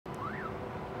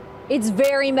It's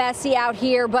very messy out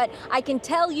here, but I can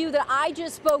tell you that I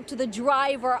just spoke to the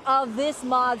driver of this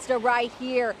Mazda right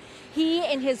here. He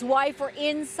and his wife are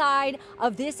inside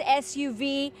of this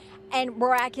SUV, and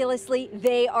miraculously,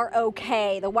 they are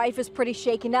okay. The wife is pretty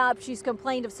shaken up. She's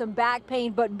complained of some back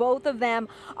pain, but both of them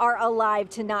are alive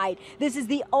tonight. This is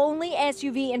the only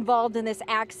SUV involved in this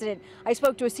accident. I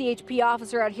spoke to a CHP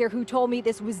officer out here who told me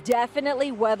this was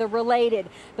definitely weather related.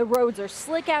 The roads are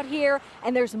slick out here,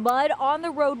 and there's mud on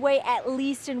the roadway, at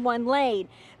least in one lane.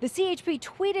 The CHP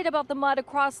tweeted about the mud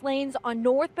across lanes on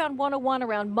northbound 101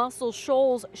 around Muscle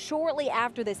Shoals shortly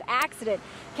after this accident.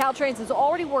 Caltrans is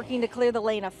already working to clear the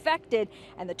lane affected,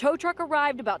 and the tow truck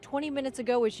arrived about 20 minutes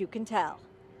ago, as you can tell.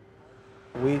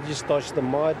 We just touched the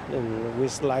mud and we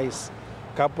sliced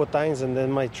a couple times, and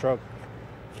then my truck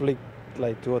flipped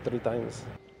like 2 or 3 times.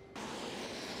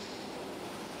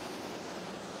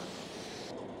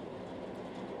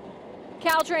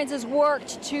 Caltrans has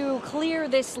worked to clear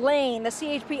this lane. The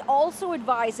CHP also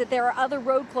advised that there are other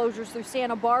road closures through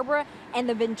Santa Barbara and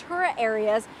the Ventura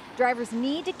areas. Drivers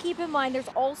need to keep in mind there's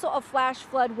also a flash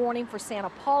flood warning for Santa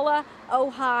Paula,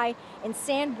 Ojai, and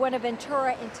San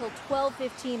Buenaventura until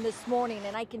 12:15 this morning.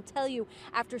 And I can tell you,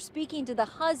 after speaking to the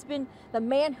husband, the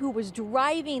man who was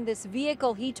driving this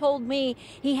vehicle, he told me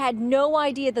he had no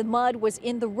idea the mud was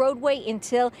in the roadway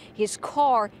until his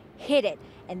car hit it.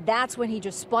 And that's when he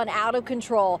just spun out of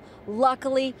control.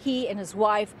 Luckily, he and his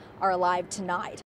wife are alive tonight.